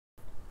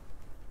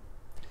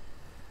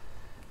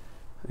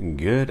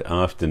Good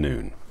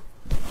afternoon.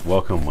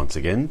 Welcome once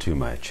again to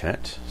my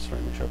chat.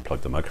 Sorry, make sure I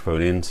plug the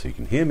microphone in so you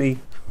can hear me.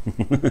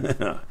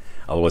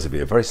 Otherwise it'd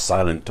be a very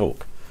silent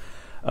talk.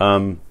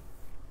 This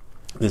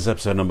is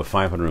episode number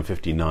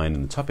 559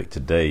 and the topic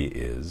today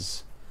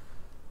is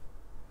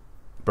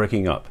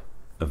breaking up,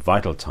 a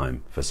vital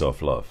time for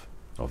self-love,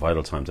 or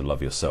vital time to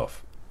love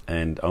yourself.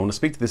 And I want to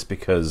speak to this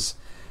because,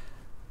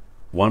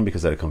 one,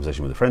 because I had a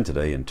conversation with a friend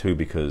today, and two,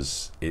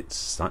 because it's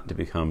starting to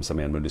become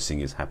something I'm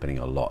noticing is happening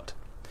a lot.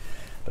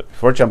 But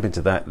before I jump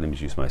into that, let me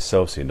introduce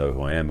myself so you know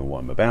who I am and what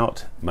I'm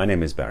about. My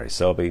name is Barry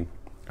Selby.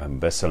 I'm a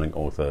best-selling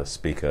author,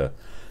 speaker,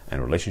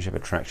 and relationship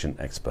attraction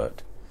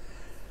expert.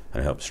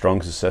 And I help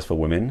strong, successful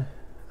women,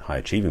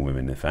 high-achieving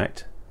women, in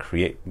fact,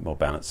 create more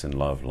balance in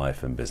love,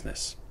 life, and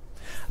business.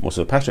 I'm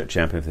also a passionate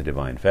champion of the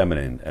divine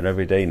feminine, and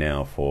every day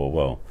now for,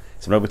 well,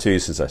 it's been over 2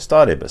 years since I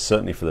started, but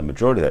certainly for the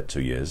majority of that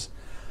 2 years,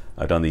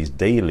 I've done these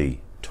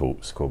daily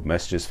talks called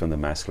Messages from the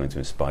Masculine to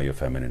Inspire Your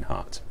Feminine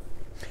Heart.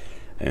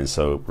 And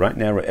so right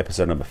now we're at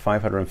episode number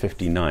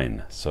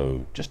 559,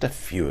 so just a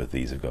few of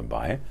these have gone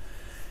by.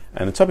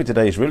 And the topic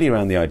today is really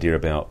around the idea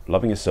about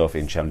loving yourself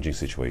in challenging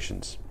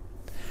situations.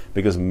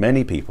 Because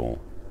many people,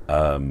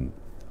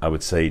 I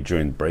would say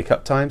during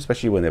breakup time,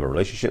 especially when they have a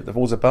relationship that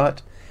falls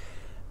apart,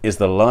 is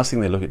the last thing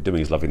they look at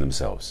doing is loving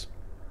themselves.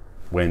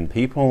 When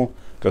people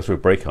go through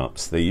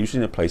breakups, they're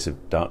usually in a place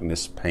of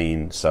darkness,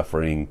 pain,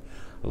 suffering,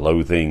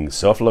 loathing,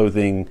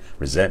 self-loathing,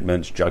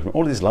 resentment, judgment,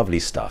 all this lovely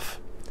stuff.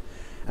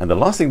 And the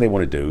last thing they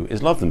want to do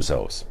is love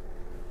themselves.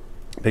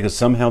 Because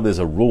somehow there's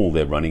a rule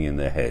they're running in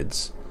their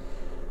heads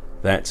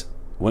that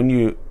when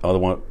you are the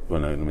one,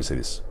 well, no, let me say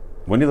this.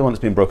 When you're the one that's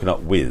been broken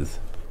up with,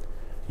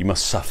 you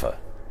must suffer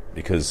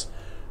because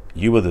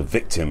you were the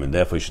victim and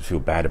therefore you should feel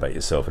bad about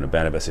yourself in a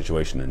bad about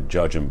situation and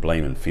judge and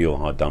blame and feel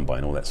hard done by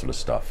and all that sort of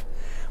stuff,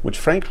 which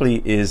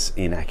frankly is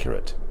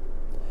inaccurate.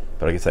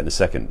 But I'll get to that in a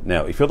second.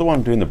 Now, if you're the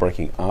one doing the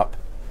breaking up,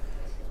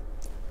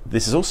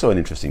 this is also an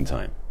interesting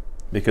time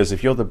because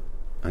if you're the,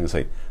 I'm going to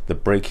say, the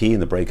breakee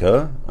and the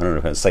breaker, I don't know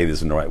if I can say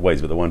this in the right ways,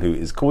 but the one who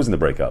is causing the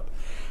breakup,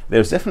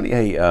 there's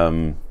definitely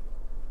a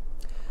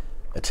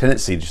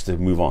tendency just to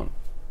move on.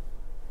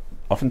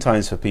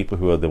 Oftentimes for people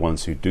who are the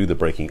ones who do the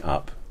breaking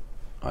up,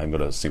 I haven't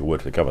got a single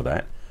word to cover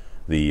that,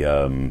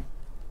 the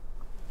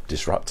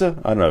disruptor?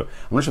 I don't know.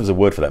 I'm not sure if there's a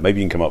word for that. Maybe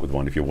you can come up with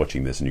one if you're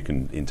watching this and you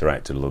can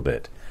interact a little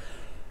bit.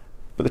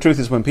 But the truth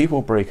is when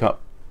people break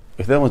up,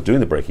 if they're the ones doing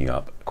the breaking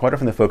up, quite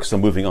often they're focused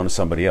on moving on to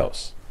somebody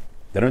else.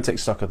 They don't take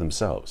stock of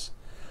themselves.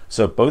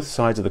 So both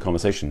sides of the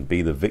conversation,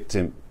 be the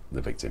victim,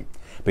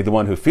 be the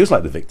one who feels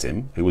like the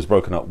victim, who was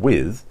broken up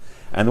with,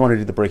 and the one who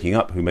did the breaking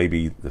up, who may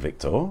be the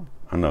victor.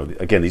 I don't know,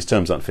 again, these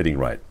terms aren't fitting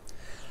right.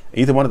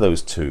 Either one of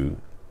those two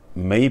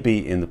may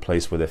be in the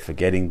place where they're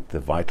forgetting the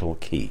vital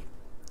key,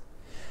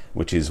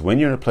 which is when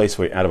you're in a place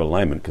where you're out of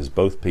alignment, because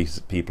both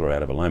people are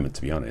out of alignment,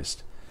 to be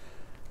honest,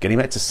 getting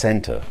back to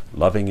center,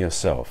 loving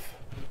yourself,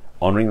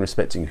 honoring and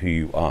respecting who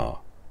you are,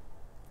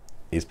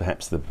 is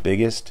perhaps the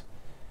biggest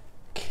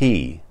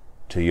key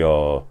to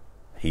your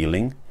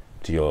healing,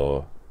 to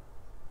your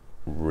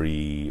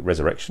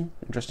resurrection,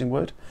 interesting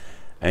word,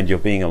 and you're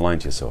being aligned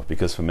to yourself.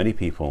 Because for many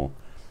people,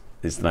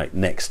 it's like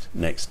next,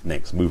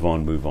 move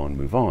on.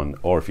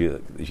 Or if you're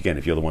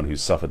the one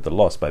who's suffered the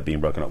loss by being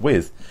broken up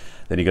with,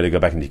 then you've got to go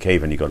back into your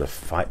cave and you've got to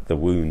fight the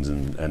wounds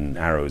and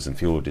arrows and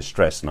feel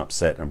distressed and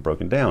upset and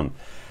broken down.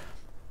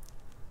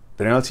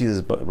 The reality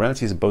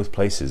is in both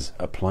places,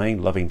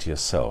 applying loving to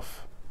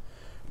yourself,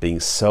 being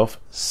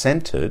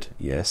self-centered,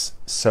 yes,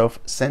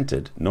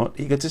 self-centered, not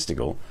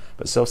egotistical,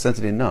 but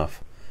self-centered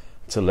enough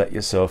to let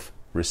yourself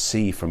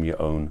receive from your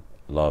own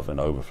love and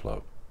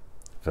overflow.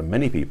 For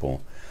many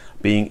people,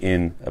 being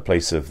in a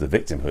place of the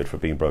victimhood for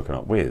being broken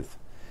up with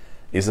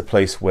is a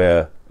place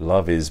where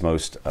love is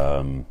most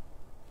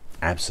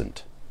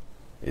absent.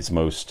 It's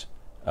most,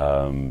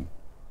 what's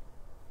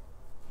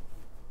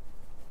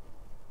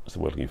the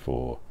word looking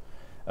for?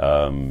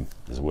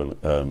 There's a word,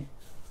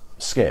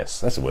 scarce.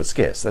 That's the word.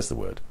 Scarce. That's the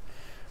word.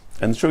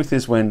 And the truth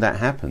is, when that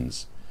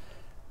happens,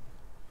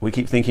 we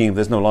keep thinking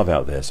there's no love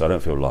out there, so I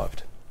don't feel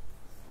loved.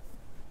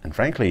 And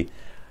frankly,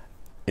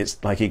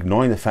 it's like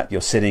ignoring the fact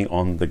you're sitting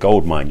on the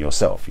gold mine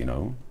yourself. You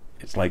know,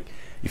 it's like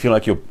you feel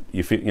like you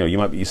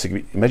might be.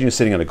 Imagine you're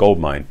sitting on a gold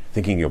mine,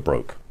 thinking you're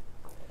broke.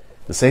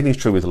 The same thing is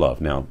true with love.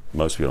 Now,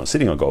 most people aren't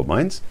sitting on gold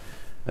mines.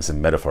 That's a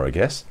metaphor, I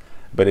guess.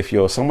 But if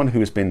you're someone who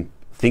has been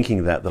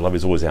thinking that the love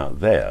is always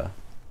out there,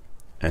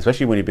 and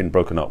especially when you've been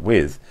broken up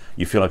with,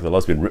 you feel like the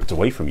love's been ripped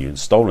away from you and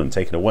stolen,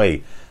 taken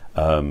away,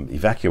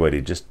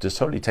 evacuated, just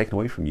totally taken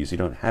away from you, so you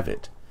don't have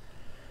it.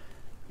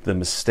 The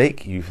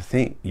mistake you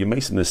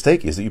make some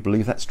mistake is that you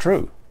believe that's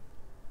true.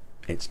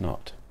 It's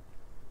not.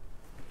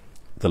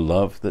 The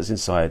love that's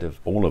inside of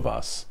all of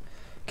us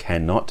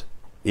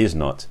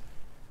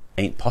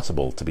ain't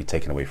possible to be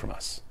taken away from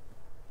us.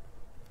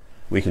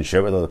 We can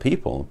share it with other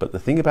people, but the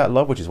thing about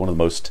love, which is one of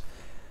the most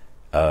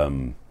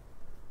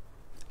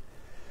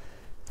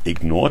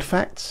ignored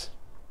facts,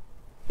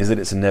 is that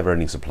it's a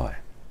never-ending supply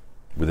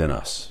within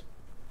us.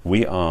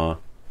 We are,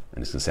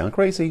 and it's going to sound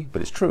crazy,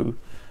 but it's true,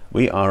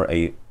 we are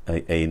a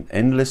an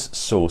endless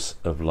source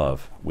of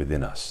love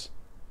within us.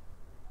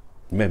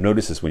 You may have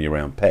noticed this when you're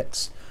around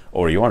pets,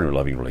 or you are in a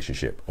loving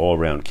relationship, or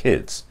around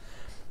kids.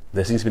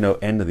 There seems to be no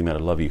end to the amount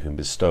of love you can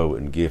bestow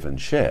and give and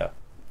share.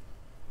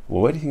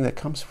 Well, where do you think that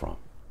comes from?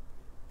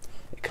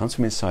 It comes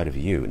from inside of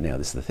you. Now,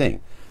 this is the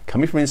thing.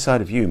 Coming from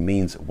inside of you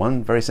means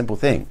one very simple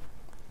thing.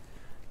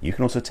 You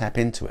can also tap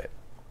into it.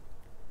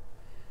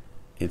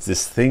 It's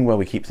this thing where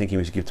we keep thinking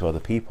we should give to other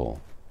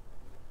people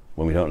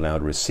when we don't allow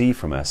to receive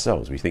from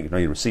ourselves. We think we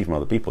need to receive from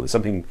other people. There's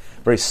something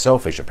very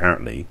selfish,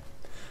 apparently,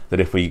 that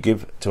if we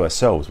give to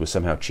ourselves, we're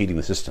somehow cheating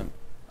the system,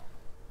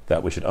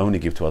 that we should only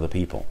give to other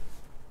people.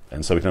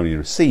 And so we can only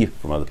receive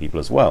from other people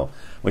as well,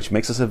 which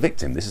makes us a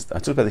victim. I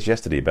talked about this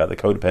yesterday, about the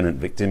codependent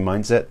victim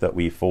mindset that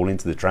we fall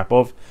into the trap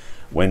of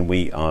when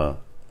we are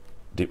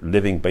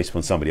living based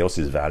upon somebody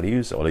else's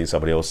values, or letting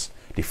somebody else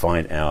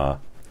define our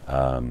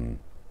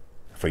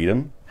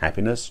freedom,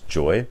 happiness,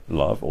 joy,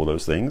 love, all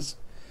those things.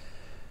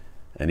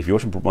 And if you're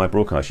watching my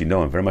broadcast, you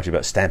know I'm very much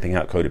about stamping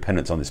out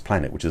codependence on this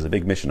planet, which is a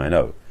big mission, I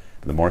know.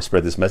 But the more I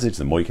spread this message,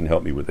 the more you can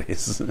help me with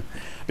this.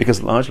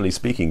 Because largely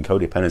speaking,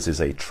 codependence is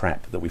a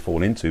trap that we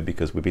fall into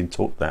because we've been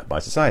taught that by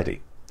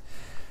society.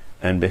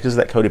 And because of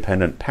that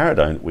codependent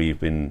paradigm that we've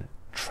been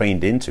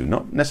trained into,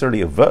 not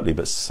necessarily overtly,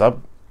 but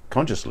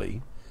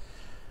subconsciously,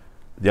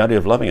 the idea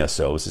of loving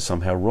ourselves is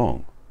somehow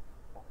wrong.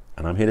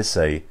 And I'm here to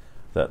say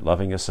that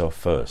loving yourself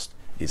first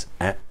is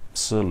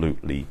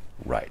absolutely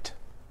right.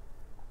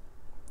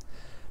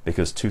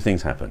 Because two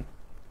things happen.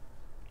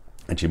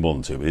 Actually, more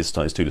than two. It's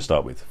two to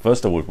start with.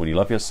 First of all, when you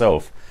love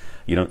yourself,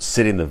 you don't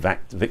sit in the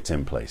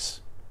victim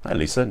place. Hi,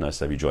 Lisa. Nice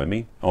to have you join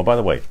me. Oh, by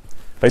the way,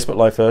 Facebook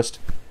Live first.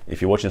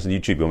 If you're watching this on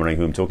YouTube, you're wondering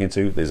who I'm talking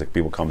to. There's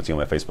people commenting on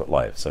my Facebook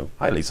Live. So,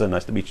 hi, Lisa.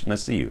 Nice to meet you.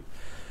 Nice to see you.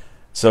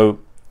 So,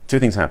 two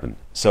things happen.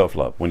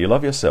 Self-love. When you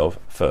love yourself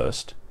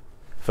first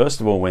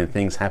of all, when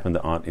things happen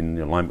that aren't in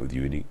alignment with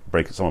you,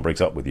 and someone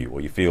breaks up with you,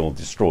 or you feel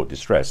distraught,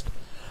 distressed,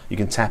 you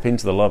can tap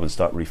into the love and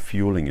start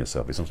refueling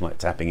yourself. It's something like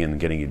tapping in and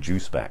getting your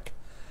juice back.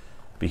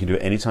 But you can do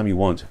it anytime you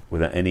want,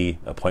 without any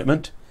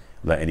appointment,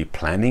 without any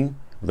planning,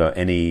 without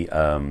any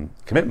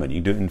commitment. You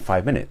can do it in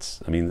 5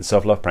 minutes. I mean, the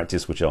self-love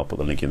practice, which I'll put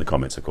the link in the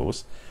comments, of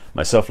course,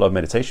 my self-love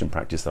meditation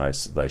practice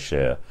that I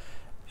share,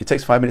 it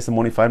takes 5 minutes in the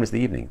morning, 5 minutes in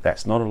the evening.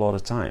 That's not a lot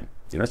of time.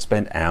 You don't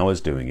spend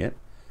hours doing it.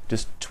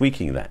 Just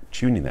tweaking that,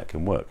 tuning that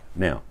can work.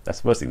 Now,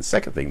 that's the first thing. The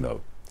second thing,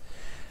 though,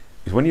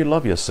 is when you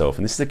love yourself,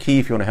 and this is the key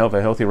if you want to have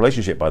a healthy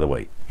relationship, by the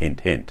way, hint,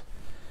 hint.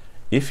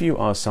 If you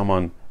are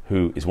someone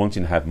who is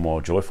wanting to have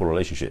more joyful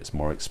relationships,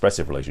 more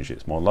expressive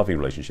relationships, more loving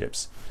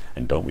relationships,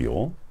 and don't we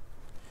all?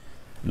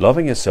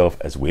 Loving yourself,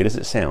 as weird as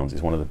it sounds,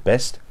 is one of the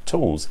best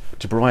tools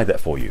to provide that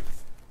for you.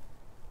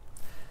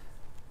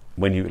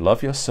 When you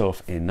love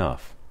yourself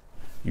enough,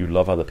 you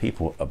love other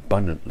people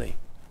abundantly.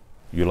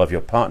 You love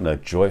your partner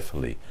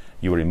joyfully.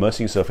 You are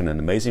immersing yourself in an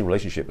amazing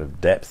relationship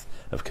of depth,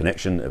 of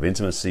connection, of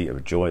intimacy,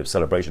 of joy, of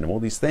celebration, of all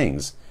these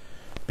things,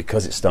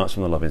 because it starts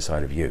from the love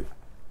inside of you.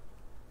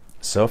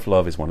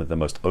 Self-love is one of the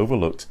most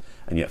overlooked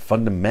and yet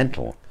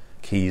fundamental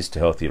keys to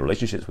healthy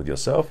relationships with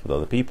yourself, with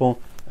other people,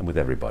 and with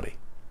everybody.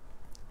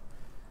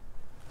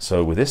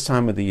 So with this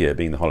time of the year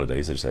being the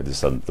holidays, I just had this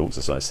sudden thoughts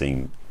as I was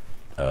seeing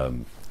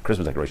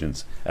Christmas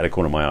decorations at a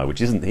corner of my eye,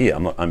 which isn't here.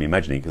 I'm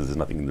imagining, because there's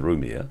nothing in the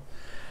room here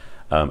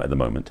at the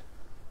moment.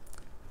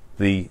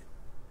 The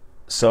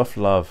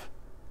self-love,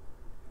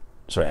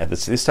 at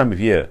this time of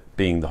year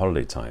being the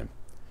holiday time,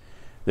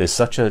 there's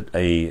such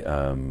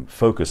a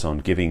focus on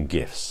giving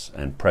gifts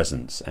and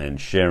presents and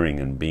sharing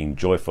and being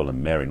joyful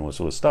and merry and all that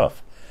sort of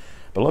stuff.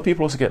 But a lot of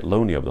people also get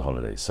lonely over the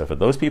holidays. So for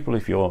those people,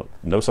 if you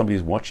know somebody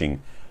who's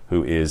watching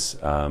who is,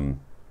 I'm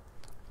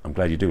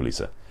glad you do,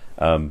 Lisa.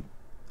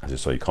 I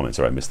just saw your comments.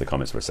 Sorry, I missed the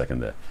comments for a second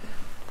there.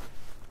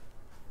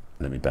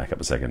 Let me back up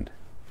a second.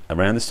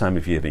 Around this time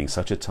of year being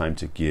such a time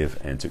to give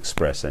and to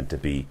express and to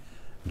be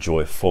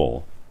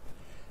joyful,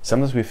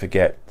 sometimes we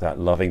forget that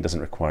loving doesn't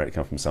require it to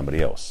come from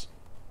somebody else.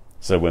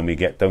 So when we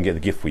don't get the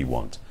gift we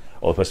want,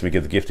 or the person we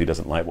give the gift to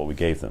doesn't like what we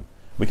gave them,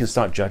 we can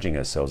start judging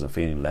ourselves and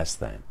feeling less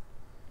than.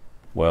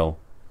 Well,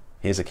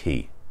 here's a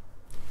key.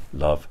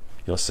 Love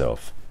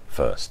yourself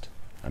first.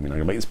 I mean, I'm going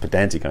to make this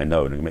pedantic, I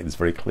know, and I'm going to make this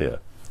very clear.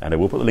 And I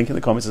will put the link in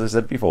the comments, as I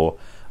said before.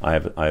 I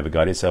have a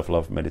guided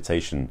self-love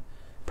meditation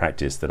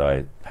practice that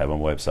I have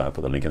on my website. I'll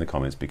put the link in the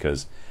comments,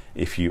 because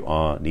if you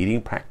are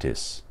needing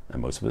practice,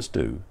 and most of us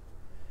do,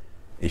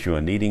 if you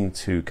are needing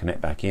to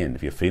connect back in,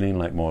 if you're feeling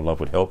like more love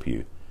would help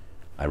you,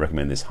 I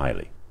recommend this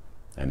highly.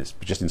 And it's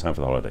just in time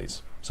for the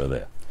holidays, so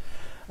there.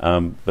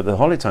 But the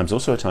holiday time is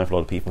also a time for a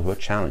lot of people who are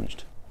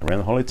challenged. Around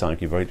the holiday time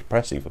can be very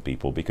depressing for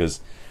people,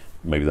 because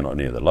maybe they're not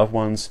near their loved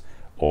ones,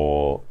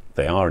 or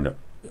they are in a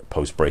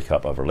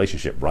post-breakup of a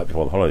relationship right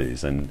before the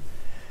holidays. And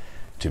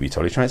to be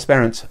totally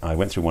transparent, I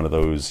went through one of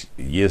those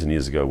years and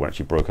years ago where I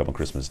actually broke up on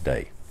Christmas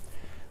Day.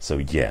 So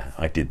yeah,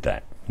 I did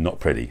that. Not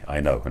pretty,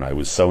 I know, and I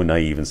was so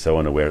naive and so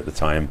unaware at the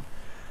time.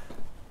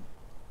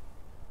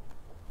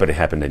 But it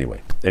happened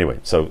anyway. Anyway,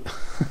 so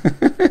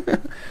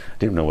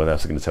didn't know whether I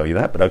was going to tell you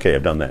that, but okay,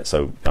 I've done that.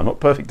 So I'm not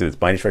perfect at this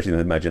by any stretch of the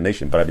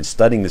imagination, but I've been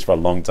studying this for a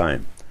long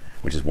time,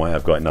 which is why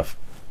I've got enough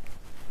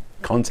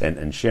content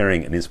and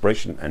sharing and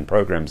inspiration and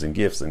programs and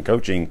gifts and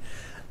coaching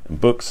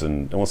and books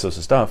and all sorts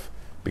of stuff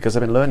because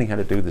I've been learning how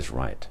to do this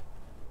right.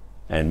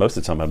 And most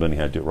of the time I'm learning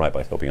how to do it right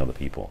by helping other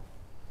people.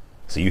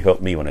 So you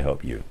help me when I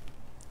help you.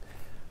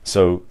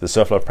 So the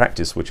self-love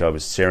practice, which I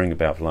was sharing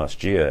about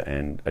last year,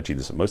 and actually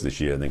most of this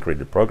year, and then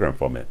created a program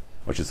from it,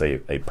 which is a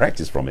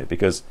practice from it,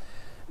 because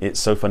it's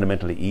so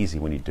fundamentally easy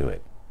when you do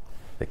it.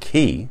 The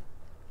key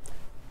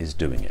is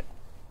doing it.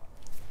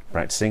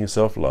 Practicing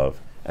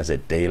self-love as a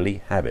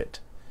daily habit.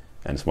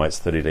 And that's why it's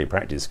 30-day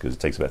practice, because it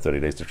takes about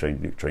 30 days to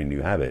train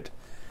new habit.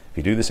 If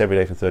you do this every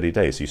day for 30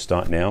 days, you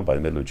start now by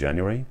the middle of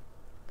January,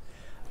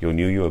 your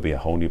new year will be a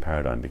whole new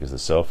paradigm, because the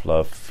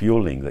self-love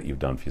fueling that you've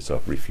done for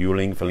yourself,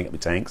 refueling, filling up the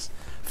tanks,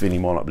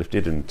 feeling more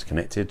uplifted and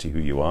connected to who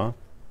you are,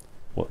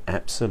 will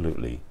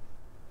absolutely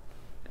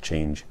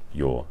change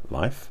your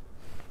life,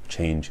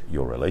 change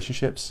your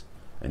relationships,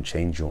 and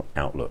change your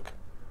outlook.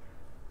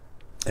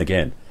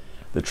 Again,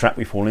 the trap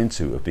we fall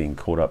into of being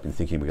caught up in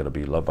thinking we've got to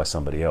be loved by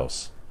somebody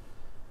else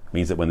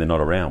means that when they're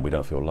not around, we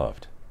don't feel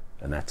loved.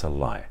 And that's a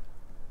lie.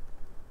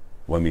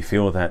 When we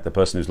feel that the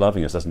person who's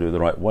loving us doesn't do it the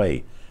right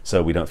way,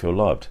 so we don't feel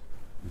loved,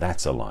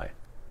 that's a lie.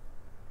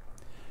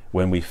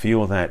 When we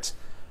feel that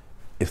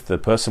if the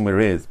person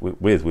we're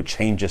with would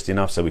change just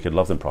enough so we could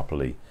love them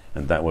properly,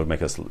 and that would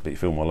make us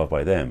feel more loved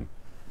by them,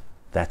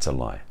 that's a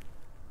lie.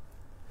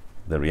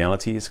 The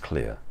reality is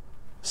clear.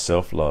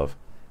 Self-love,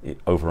 it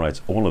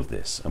overrides all of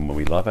this. And when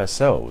we love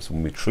ourselves,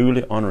 when we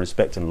truly honor,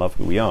 respect, and love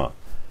who we are,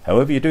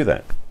 however you do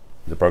that,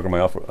 the program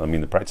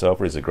the practice I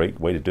offer is a great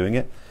way to doing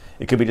it.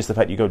 It could be just the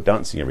fact you go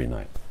dancing every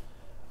night,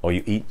 or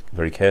you eat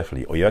very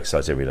carefully, or you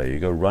exercise every day, you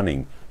go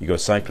running, you go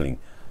cycling,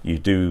 you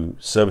do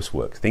service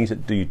work. Things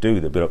that you do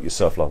that build up your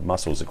self-love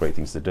muscles are great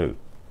things to do.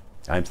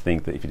 I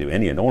think that if you do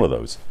any and all of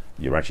those,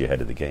 you're actually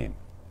ahead of the game.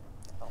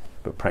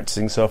 But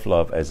practicing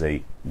self-love as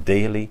a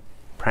daily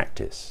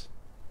practice,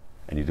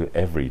 and you do it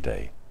every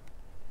day,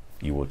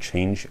 you will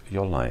change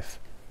your life,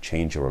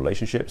 change your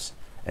relationships,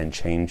 and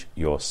change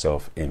your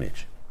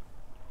self-image.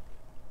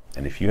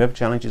 And if you have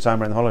challenging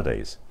time around the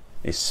holidays,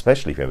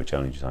 especially if you have a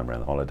challenging time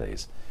around the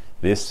holidays,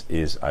 this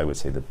is, I would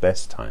say, the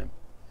best time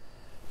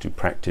to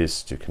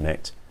practice, to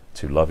connect,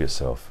 to love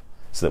yourself,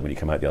 so that when you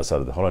come out the other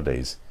side of the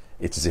holidays,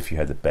 it's as if you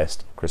had the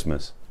best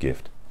Christmas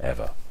gift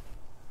ever.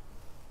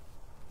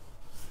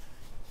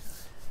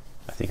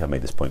 I think I've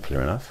made this point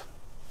clear enough.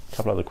 A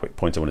couple other quick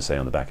points I want to say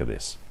on the back of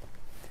this.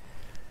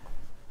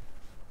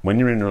 When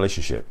you're in a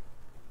relationship,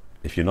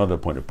 if you're not at a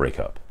point of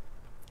breakup,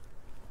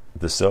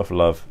 the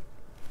self-love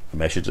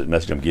message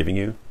I'm giving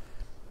you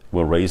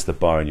will raise the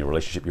bar in your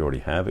relationship you already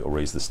have. It will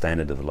raise the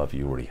standard of the love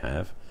you already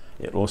have.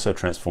 It will also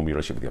transform your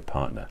relationship with your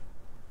partner.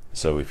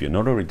 So if you're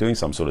not already doing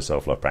some sort of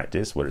self-love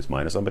practice, whether it's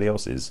mine or somebody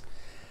else's,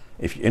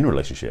 if you're in a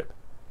relationship,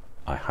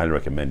 I highly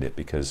recommend it,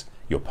 because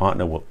your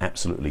partner will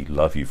absolutely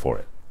love you for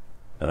it.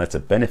 And that's a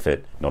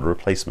benefit, not a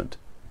replacement.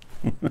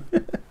 I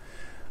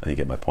think you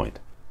get my point.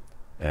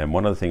 And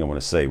one other thing I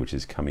want to say, which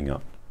is coming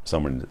up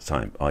somewhere in the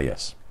time,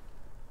 yes.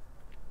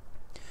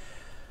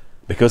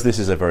 Because this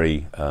is a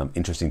very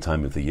interesting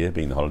time of the year,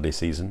 being the holiday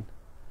season,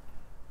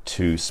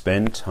 to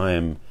spend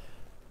time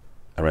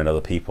around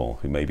other people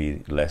who may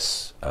be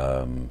less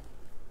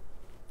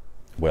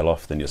well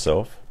off than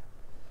yourself,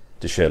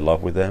 to share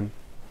love with them,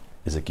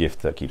 is a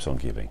gift that keeps on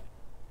giving.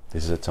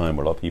 This is a time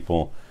where a lot of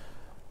people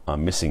are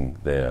missing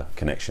their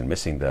connection,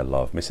 missing their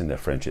love, missing their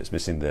friendships,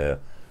 missing their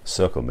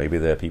circle. Maybe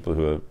there are people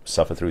who have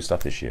suffered through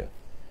stuff this year.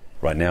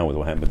 Right now, with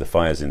what happened with the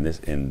fires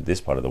in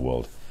this part of the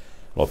world,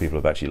 a lot of people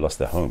have actually lost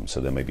their homes, so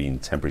they may be in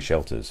temporary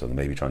shelters, or they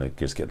may be trying to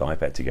just get the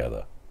iPad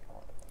together.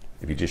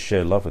 If you just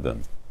share love with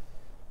them,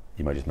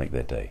 you might just make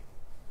their day.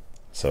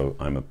 So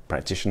I'm a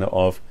practitioner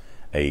of,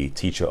 a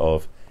teacher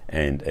of,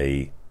 and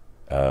a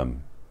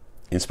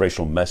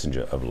inspirational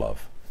messenger of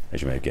love,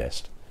 as you may have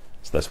guessed.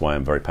 So that's why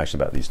I'm very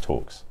passionate about these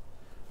talks.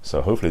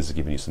 So hopefully this has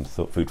given you some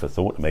food for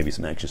thought, and maybe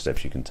some action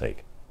steps you can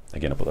take.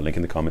 Again, I'll put the link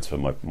in the comments for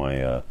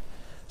my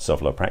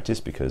self-love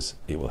practice, because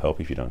it will help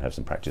if you don't have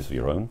some practice of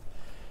your own.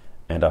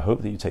 And I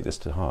hope that you take this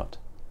to heart.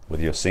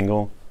 Whether you're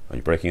single, or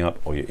you're breaking up,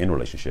 or you're in a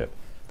relationship,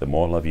 the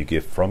more love you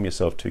give from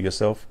yourself to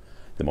yourself,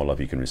 the more love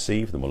you can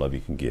receive, the more love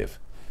you can give.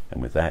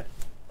 And with that,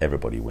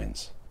 everybody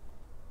wins.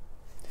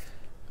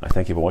 I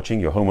thank you for watching.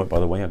 Your homework, by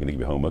the way, I'm going to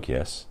give you homework,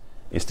 yes,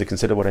 is to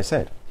consider what I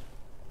said.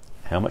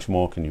 How much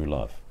more can you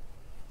love?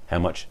 How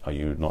much are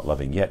you not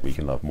loving yet, but you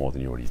can love more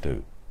than you already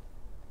do?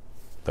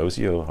 Those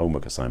are your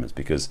homework assignments,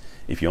 because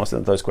if you answer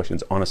those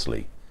questions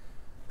honestly,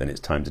 then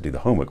it's time to do the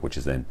homework, which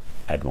is then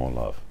add more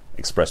love,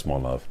 express more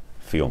love,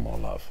 feel more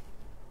love.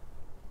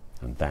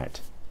 And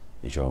that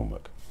is your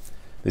homework.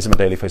 This is my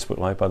daily Facebook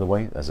Live, by the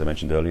way. As I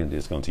mentioned earlier,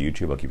 just go on to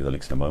YouTube. I'll give you the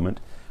links in a moment.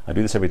 I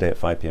do this every day at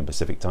 5 p.m.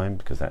 Pacific time,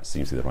 because that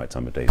seems to be the right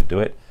time of day to do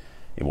it.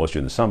 It was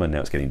during the summer.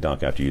 Now it's getting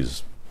dark. I have to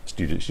use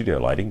studio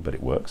lighting, but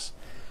it works.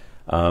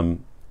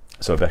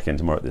 So back in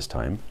tomorrow at this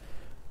time.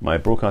 My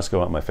broadcasts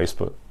go out on my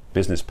Facebook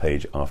business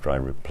page after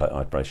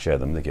I share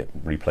them. They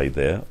get replayed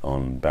there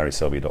on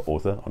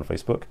barryselby.author on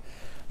Facebook.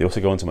 They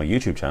also go onto my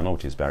YouTube channel,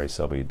 which is Barry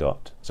Selby's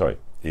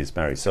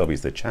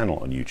the channel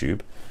on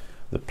YouTube,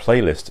 The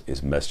playlist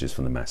is Messages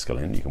from the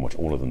Masculine. You can watch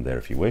all of them there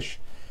if you wish.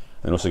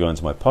 And also go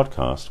into my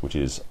podcast, which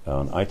is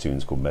on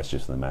iTunes, called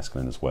Messages from the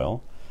Masculine as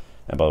well.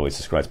 And by the way,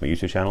 subscribe to my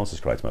YouTube channel,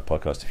 subscribe to my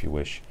podcast if you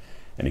wish,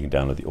 and you can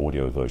download the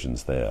audio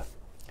versions there.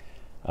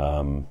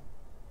 What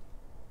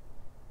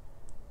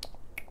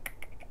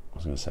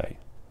was I going to say?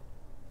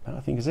 That, I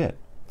think, is it.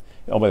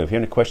 Oh, by the way, if you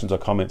have any questions or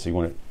comments, you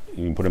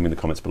can put them in the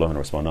comments below and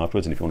I'll respond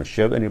afterwards. And if you want to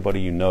share with anybody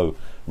you know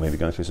who may be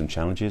going through some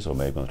challenges or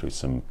maybe going through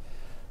some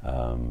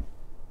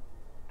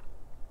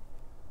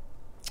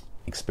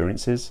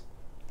experiences,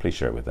 please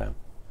share it with them.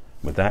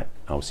 With that,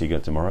 I'll see you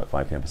again tomorrow at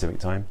 5 p.m. Pacific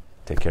time.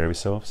 Take care of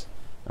yourselves,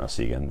 and I'll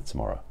see you again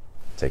tomorrow.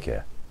 Take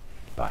care.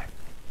 Bye.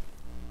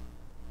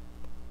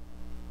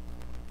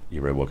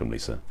 You're very welcome,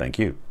 Lisa. Thank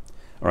you.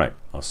 All right,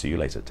 I'll see you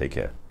later. Take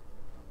care.